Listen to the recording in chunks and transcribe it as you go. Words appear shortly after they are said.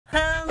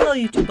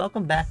Hello YouTube,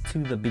 welcome back to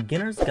the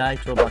Beginner's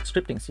Guide to Roblox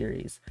Scripting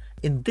series.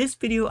 In this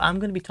video, I'm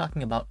going to be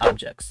talking about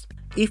objects.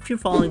 If you're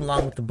following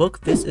along with the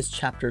book, this is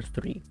chapter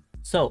 3.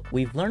 So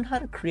we've learned how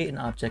to create an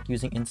object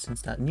using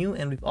instance.new,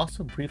 and we've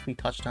also briefly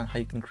touched on how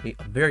you can create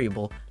a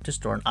variable to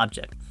store an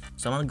object.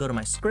 So I'm going to go to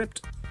my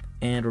script,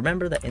 and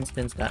remember that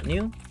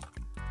instance.new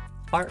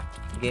part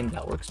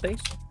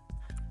game.workspace.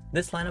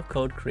 This line of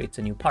code creates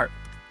a new part,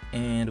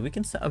 and we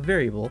can set a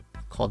variable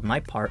called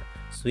myPart.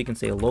 So we can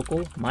say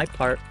local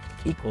myPart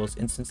equals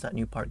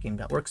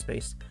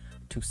instance.newPartGame.workspace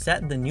to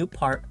set the new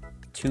part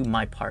to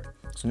myPart.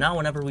 So now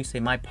whenever we say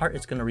myPart,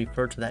 it's going to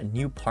refer to that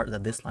new part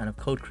that this line of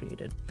code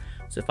created.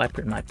 So if I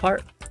print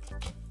myPart,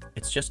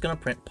 it's just going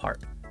to print part.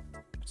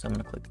 So I'm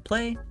going to click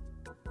play.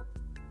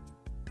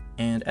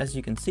 And as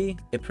you can see,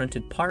 it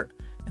printed part.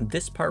 And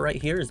this part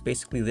right here is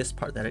basically this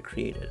part that it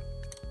created.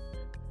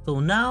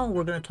 So now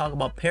we're going to talk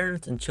about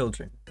parents and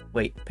children.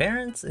 Wait,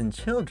 parents and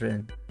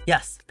children?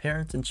 Yes,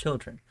 parents and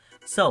children.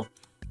 So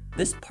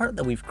this part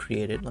that we've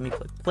created, let me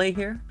click play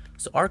here.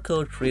 So our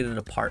code created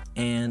a part,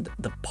 and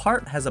the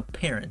part has a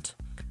parent,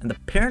 and the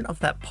parent of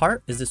that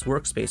part is this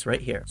workspace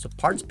right here. So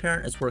part's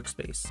parent is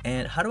workspace.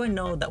 And how do I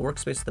know that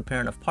workspace is the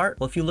parent of part?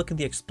 Well, if you look at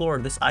the Explorer,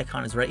 this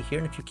icon is right here,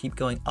 and if you keep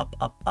going up,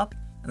 up, up,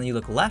 and then you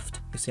look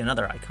left, you see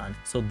another icon.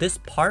 So this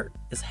part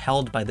is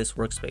held by this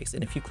workspace,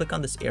 and if you click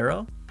on this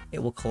arrow, it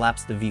will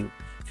collapse the view.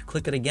 If you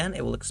click it again,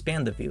 it will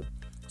expand the view.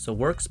 So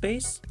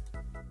workspace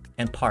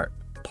and part.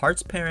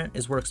 Part's parent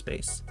is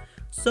workspace.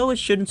 So it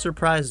shouldn't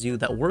surprise you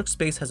that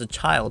workspace has a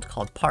child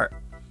called part.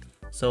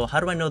 So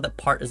how do I know that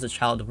part is a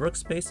child of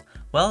workspace?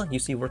 Well, you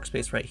see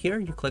workspace right here.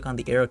 You click on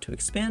the arrow to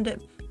expand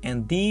it,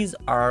 and these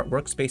are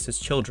workspace's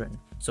children.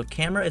 So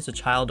camera is a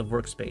child of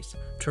workspace.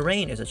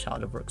 Terrain is a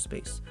child of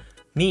workspace.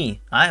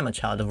 Me, I am a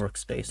child of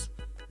workspace.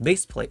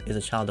 Baseplate is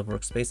a child of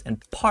workspace,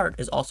 and part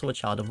is also a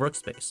child of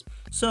workspace.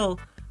 So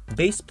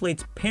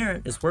baseplate's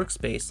parent is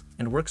workspace,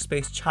 and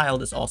workspace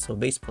child is also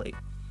baseplate.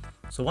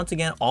 So once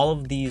again, all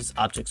of these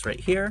objects right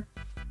here,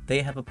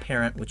 they have a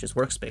parent, which is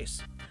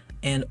workspace.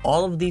 And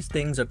all of these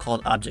things are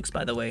called objects,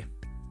 by the way.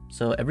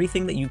 So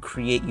everything that you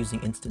create using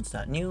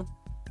instance.new,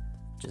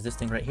 which is this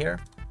thing right here,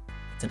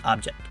 it's an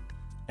object.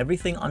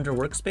 Everything under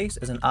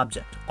workspace is an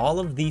object. All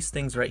of these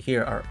things right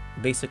here are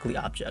basically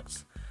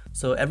objects.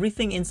 So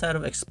everything inside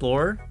of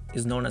Explorer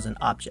is known as an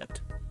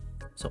object.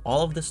 So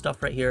all of this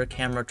stuff right here,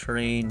 camera,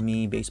 terrain,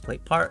 me,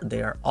 baseplate, part,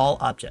 they are all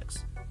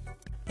objects.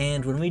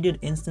 And when we did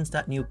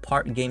instance.new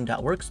part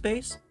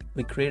game.workspace,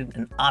 we created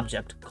an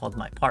object called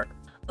myPart.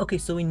 Okay,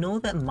 so we know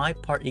that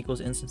myPart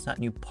equals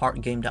instance.new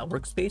part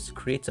game.workspace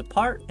creates a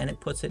part, and it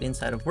puts it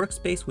inside of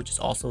workspace, which is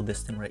also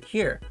this thing right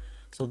here.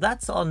 So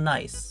that's all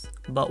nice,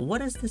 but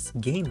what is this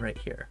game right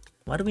here?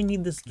 Why do we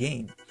need this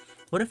game?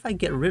 What if I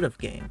get rid of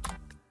game?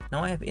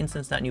 Now I have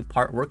instance.new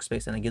part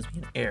workspace, and it gives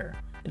me an error.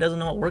 It doesn't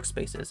know what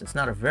workspace is. It's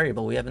not a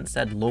variable. We haven't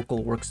said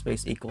local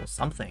workspace equals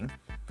something.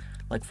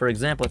 Like for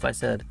example, if I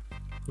said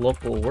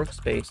local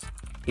workspace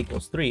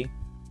equals 3,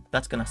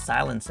 that's going to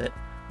silence it.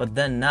 But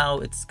then now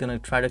it's going to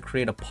try to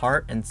create a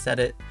part and set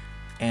it,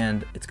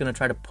 and it's going to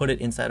try to put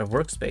it inside of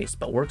workspace,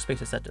 but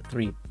workspace is set to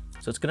 3.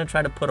 So it's going to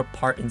try to put a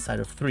part inside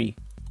of 3.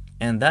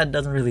 And that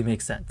doesn't really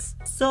make sense.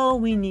 So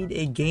we need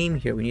a game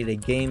here. We need a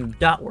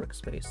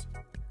game.workspace.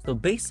 So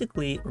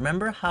basically,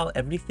 remember how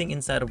everything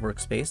inside of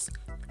workspace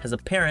has a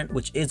parent,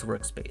 which is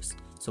workspace.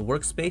 So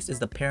workspace is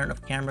the parent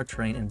of camera,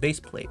 terrain, and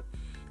baseplate.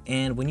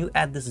 And when you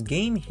add this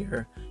game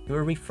here,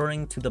 you're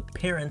referring to the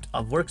parent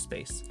of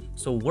workspace.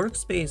 So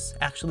workspace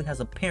actually has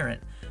a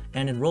parent,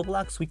 and in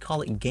Roblox we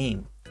call it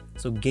game.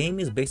 So game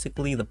is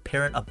basically the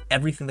parent of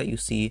everything that you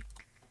see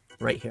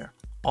right here.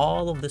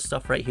 All of this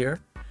stuff right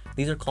here,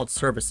 these are called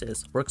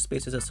services.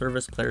 Workspace is a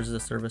service, players is a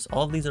service,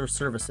 all of these are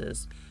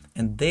services,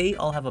 and they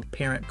all have a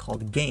parent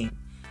called game.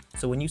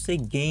 So when you say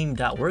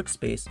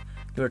game.workspace,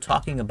 you're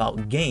talking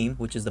about game,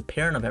 which is the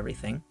parent of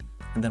everything,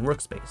 and then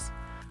workspace.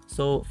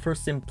 So for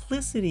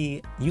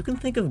simplicity, you can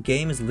think of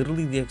game as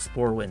literally the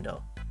Explorer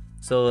window.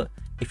 So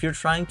if you're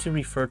trying to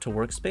refer to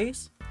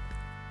workspace,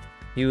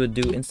 you would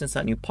do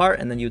instance.new part,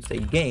 and then you would say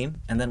game.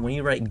 And then when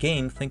you write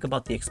game, think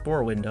about the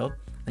Explorer window,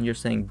 and you're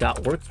saying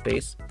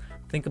 .workspace,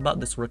 think about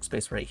this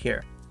workspace right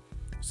here.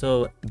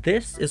 So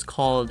this is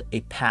called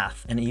a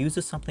path, and it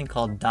uses something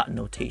called dot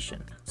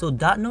notation. So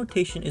dot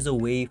notation is a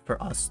way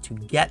for us to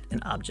get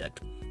an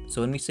object.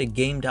 So when we say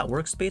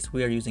game.workspace,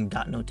 we are using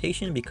dot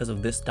notation because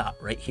of this dot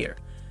right here.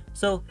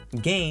 So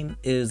game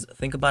is,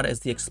 think about it as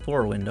the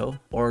Explorer window,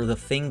 or the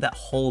thing that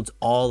holds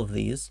all of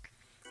these.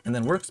 And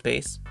then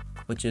workspace,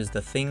 which is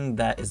the thing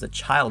that is a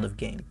child of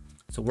game.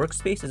 So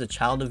workspace is a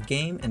child of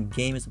game, and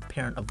game is a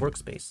parent of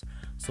workspace.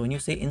 So when you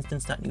say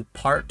instance.new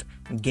part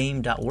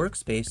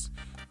game.workspace,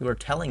 you are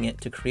telling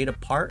it to create a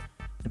part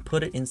and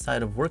put it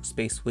inside of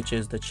workspace, which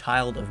is the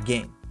child of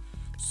game.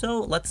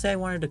 So let's say I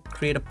wanted to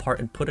create a part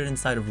and put it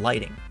inside of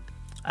lighting.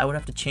 I would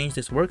have to change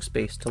this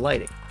workspace to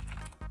lighting.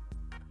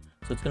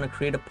 So it's going to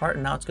create a part,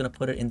 and now it's going to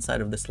put it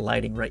inside of this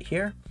lighting right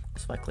here.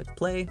 So if I click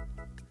play,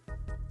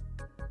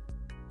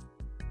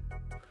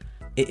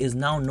 it is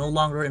now no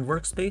longer in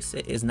workspace.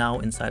 It is now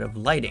inside of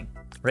lighting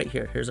right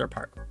here. Here's our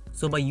part.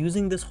 So by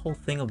using this whole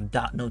thing of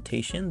dot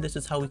notation, this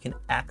is how we can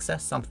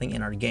access something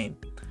in our game.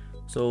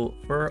 So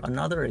for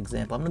another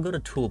example, I'm gonna go to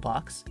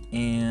Toolbox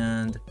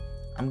and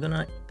I'm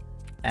gonna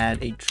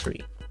add a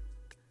tree.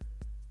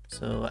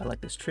 So I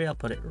like this tree, I'll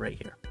put it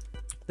right here.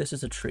 This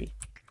is a tree.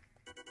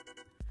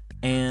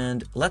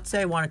 And let's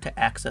say I wanted to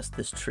access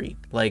this tree.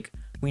 Like,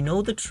 we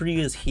know the tree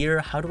is here,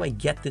 how do I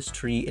get this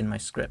tree in my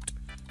script?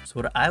 So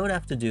what I would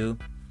have to do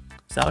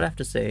is I would have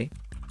to say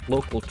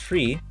local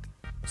tree.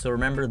 So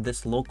remember,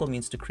 this local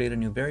means to create a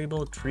new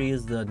variable. Tree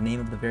is the name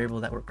of the variable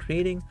that we're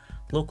creating.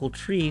 Local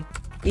tree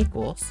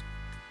equals.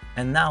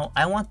 And now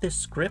I want this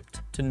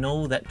script to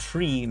know that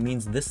tree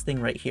means this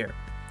thing right here.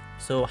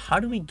 So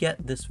how do we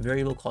get this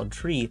variable called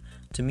tree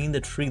to mean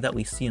the tree that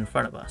we see in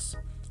front of us?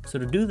 So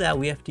to do that,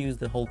 we have to use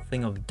the whole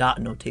thing of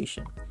dot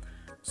notation.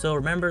 So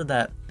remember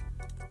that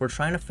we're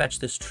trying to fetch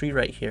this tree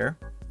right here,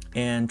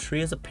 and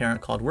tree has a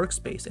parent called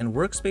workspace, and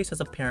workspace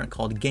has a parent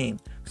called game.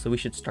 So we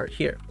should start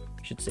here.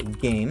 We should say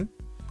game.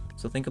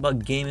 So think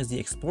about game as the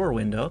Explorer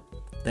window.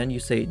 Then you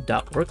say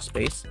dot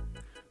workspace.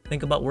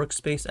 Think about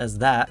workspace as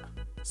that.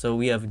 So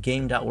we have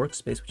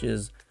game.workspace, which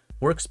is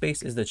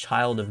workspace is the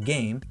child of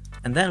game.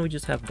 And then we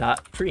just have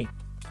dot tree.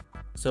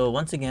 So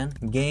once again,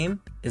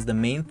 game is the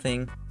main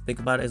thing. Think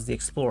about it as the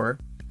Explorer.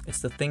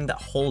 It's the thing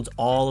that holds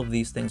all of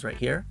these things right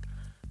here.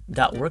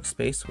 Dot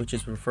workspace, which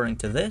is referring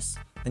to this.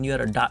 Then you had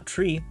our dot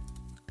tree.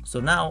 So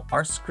now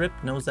our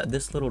script knows that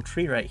this little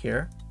tree right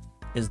here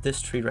is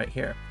this tree right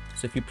here.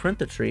 So if you print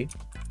the tree,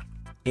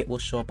 it will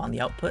show up on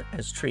the output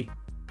as tree.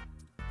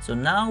 So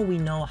now we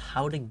know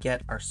how to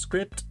get our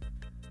script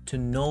to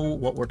know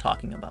what we're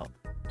talking about.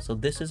 So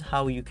this is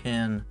how you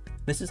can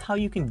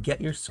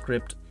get your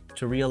script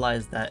to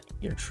realize that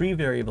your tree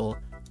variable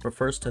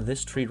refers to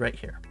this tree right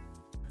here.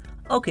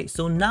 Okay,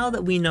 so now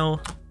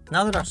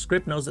that our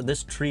script knows that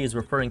this tree is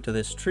referring to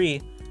this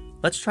tree,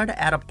 let's try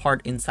to add a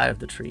part inside of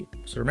the tree.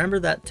 So remember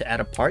that to add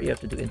a part, you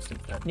have to do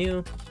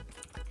instance.new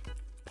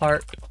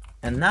part.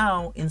 And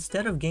now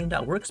instead of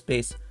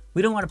game.workspace,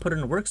 we don't want to put it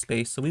in a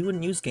workspace, so we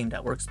wouldn't use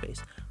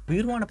game.workspace. We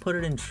would want to put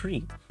it in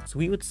tree. So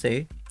we would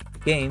say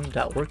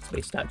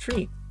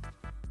game.workspace.tree,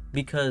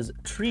 because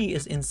tree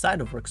is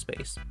inside of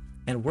workspace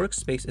and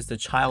workspace is the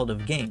child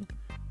of game.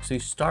 So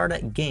you start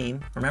at game.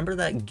 Remember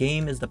that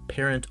game is the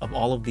parent of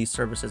all of these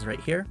services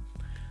right here.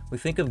 We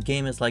think of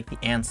game as like the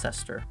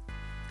ancestor.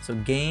 So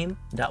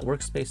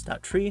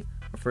game.workspace.tree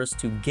refers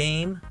to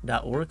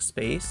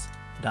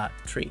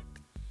game.workspace.tree.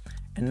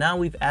 And now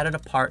we've added a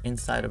part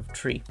inside of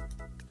tree.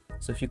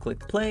 So if you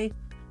click play,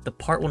 the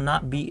part will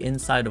not be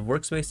inside of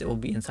workspace, it will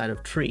be inside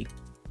of tree.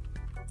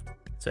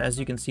 So as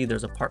you can see,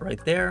 there's a part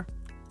right there,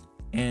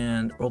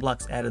 and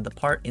Roblox added the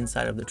part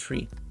inside of the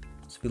tree.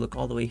 So if you look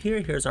all the way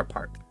here, here's our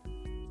part.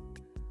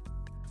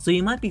 So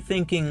you might be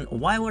thinking,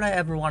 why would I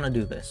ever want to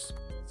do this?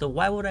 So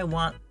why would I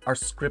want our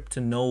script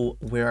to know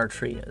where our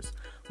tree is?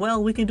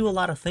 Well, we can do a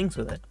lot of things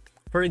with it.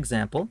 For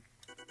example,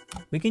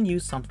 we can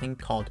use something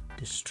called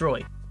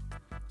destroy.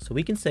 So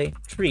we can say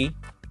tree :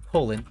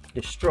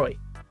 destroy.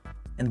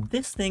 And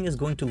this thing is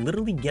going to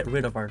literally get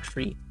rid of our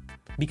tree,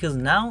 because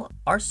now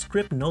our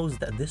script knows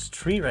that this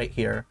tree right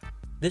here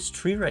is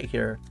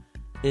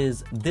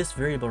this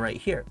variable right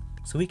here.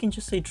 So we can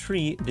just say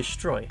tree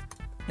destroy.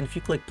 And if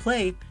you click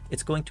play,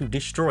 it's going to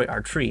destroy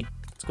our tree.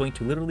 It's going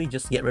to literally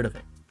just get rid of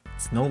it.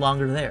 It's no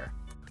longer there.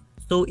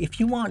 So if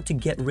you want to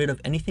get rid of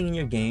anything in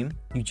your game,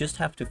 you just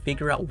have to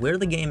figure out where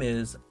the game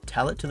is,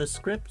 tell it to the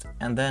script,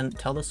 and then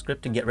tell the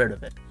script to get rid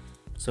of it.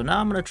 So now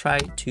I'm going to try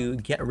to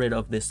get rid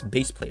of this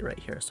base plate right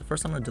here. So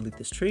first I'm going to delete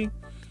this tree,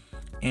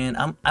 and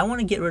I want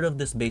to get rid of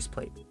this base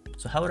plate.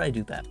 So how would I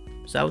do that?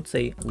 So I would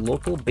say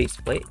local base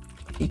plate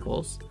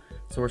equals.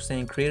 So we're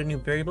saying create a new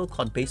variable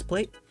called base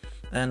plate,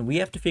 and we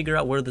have to figure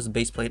out where this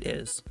base plate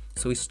is.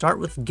 So we start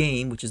with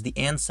game, which is the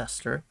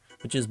ancestor,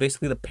 which is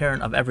basically the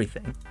parent of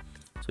everything.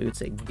 So we would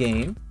say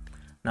game.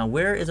 Now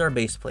where is our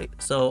base plate?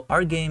 So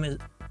our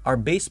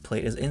base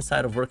plate is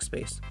inside of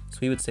workspace. So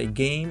we would say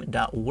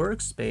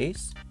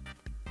game.workspace.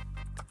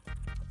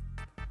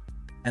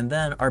 And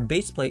then our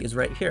base plate is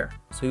right here.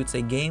 So we would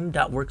say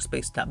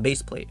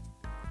game.workspace.baseplate.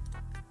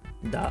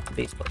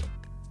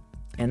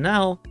 And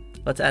now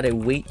let's add a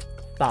wait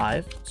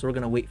 5. So we're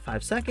going to wait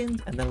 5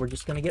 seconds, and then we're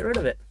just going to get rid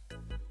of it.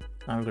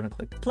 Now we're going to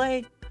click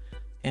play,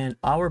 and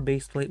our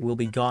base plate will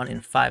be gone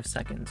in 5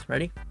 seconds.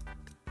 Ready?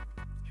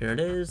 Here it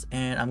is,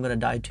 and I'm going to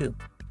die too.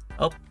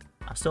 Oh,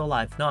 I'm still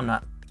alive. No, I'm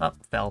not. Oh,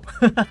 fell.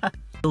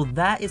 So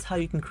that is how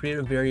you can create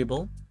a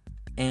variable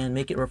and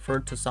make it refer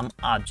to some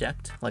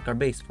object, like our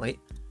base plate.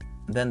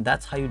 Then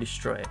that's how you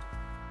destroy it.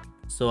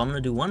 So I'm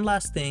going to do one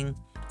last thing.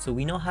 So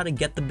we know how to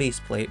get the base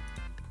plate.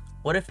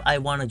 What if I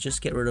want to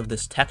just get rid of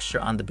this texture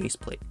on the base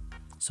plate?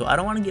 So I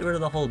don't want to get rid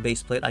of the whole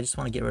base plate. I just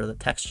want to get rid of the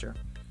texture.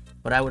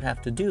 What I would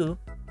have to do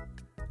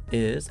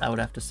is I would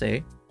have to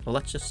say, well,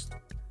 let's do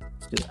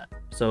that.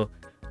 So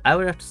I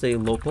would have to say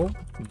local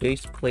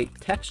base plate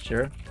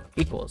texture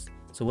equals.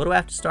 So what do I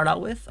have to start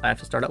out with? I have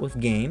to start out with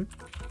game,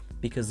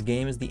 because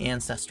game is the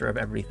ancestor of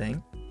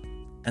everything.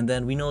 And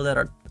then we know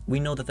that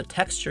the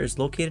texture is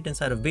located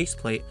inside of base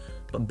plate.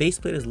 but base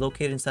plate is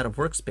located inside of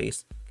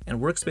workspace, and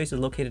workspace is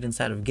located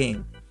inside of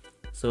game.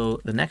 So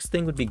the next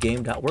thing would be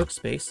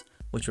game.workspace,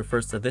 which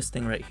refers to this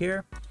thing right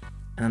here,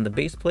 and then the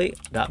base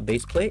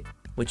plate,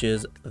 which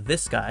is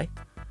this guy,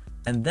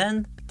 and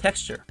then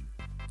texture.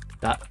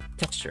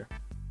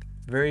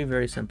 Very,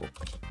 very simple.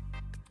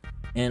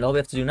 And all we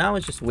have to do now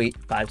is just wait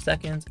 5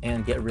 seconds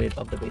and get rid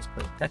of the base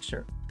plate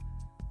texture.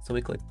 So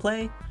we click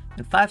play,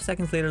 and 5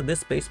 seconds later,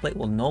 this base plate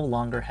will no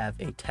longer have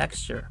a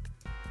texture.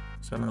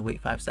 So I'm gonna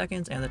wait 5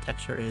 seconds and the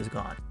texture is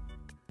gone.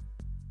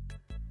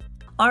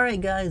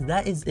 Alright guys,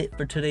 that is it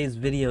for today's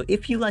video.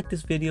 If you like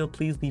this video,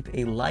 please leave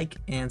a like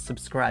and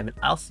subscribe, and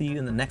I'll see you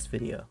in the next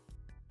video.